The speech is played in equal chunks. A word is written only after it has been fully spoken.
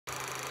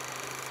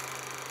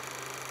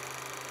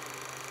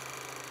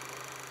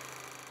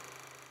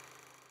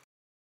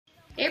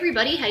Hey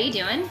everybody, how you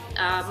doing?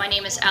 My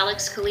name is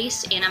Alexx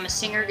Calise, and I'm a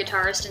singer,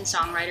 guitarist, and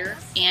songwriter,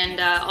 and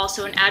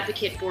also an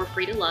advocate for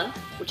Free to Love,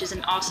 which is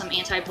an awesome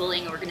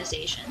anti-bullying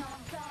organization.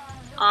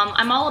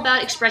 I'm all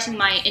about expressing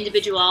my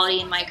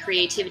individuality and my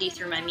creativity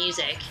through my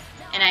music,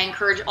 and I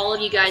encourage all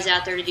of you guys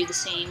out there to do the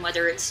same,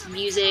 whether it's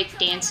music,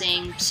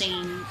 dancing,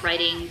 singing,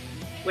 writing,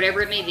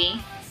 whatever it may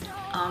be.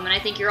 And I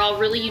think you're all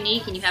really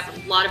unique and you have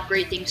a lot of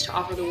great things to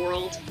offer the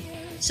world.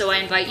 So I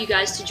invite you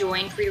guys to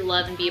join Free to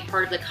Love and be a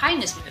part of the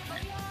kindness movement.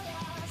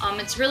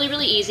 It's really,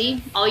 really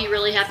easy. All you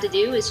really have to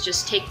do is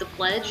just take the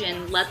pledge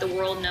and let the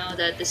world know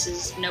that this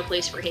is no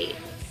place for hate.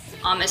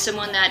 As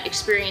someone that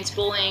experienced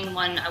bullying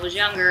when I was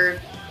younger,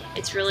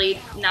 it's really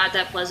not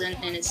that pleasant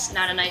and it's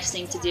not a nice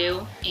thing to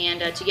do,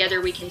 and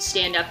together we can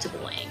stand up to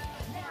bullying.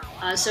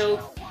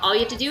 So all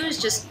you have to do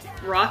is just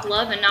rock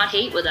love and not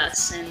hate with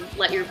us and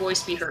let your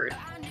voice be heard.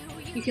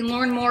 You can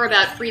learn more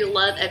about Free to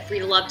Love at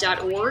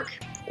freetolove.org,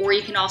 or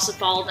you can also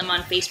follow them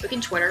on Facebook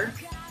and Twitter.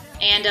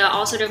 And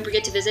also don't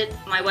forget to visit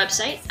my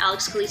website,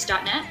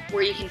 alexxcalise.net,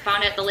 where you can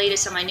find out the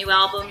latest on my new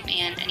album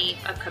and any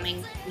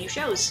upcoming new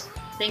shows.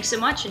 Thanks so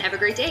much and have a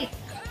great day.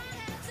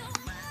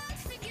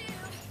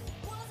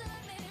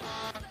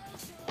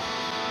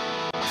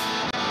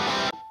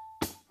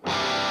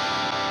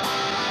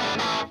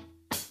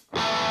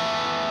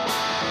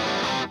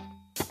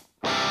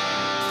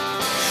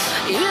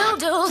 You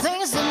do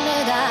things to me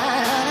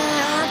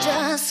that I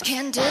just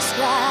can't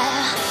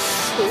describe.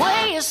 The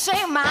way you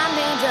say my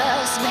name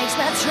just makes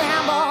me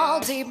tremble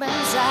deep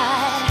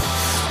inside.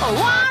 I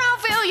wanna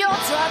feel your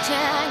touch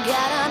and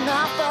get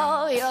enough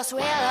of your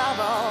sweet love,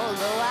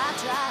 although I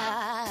try.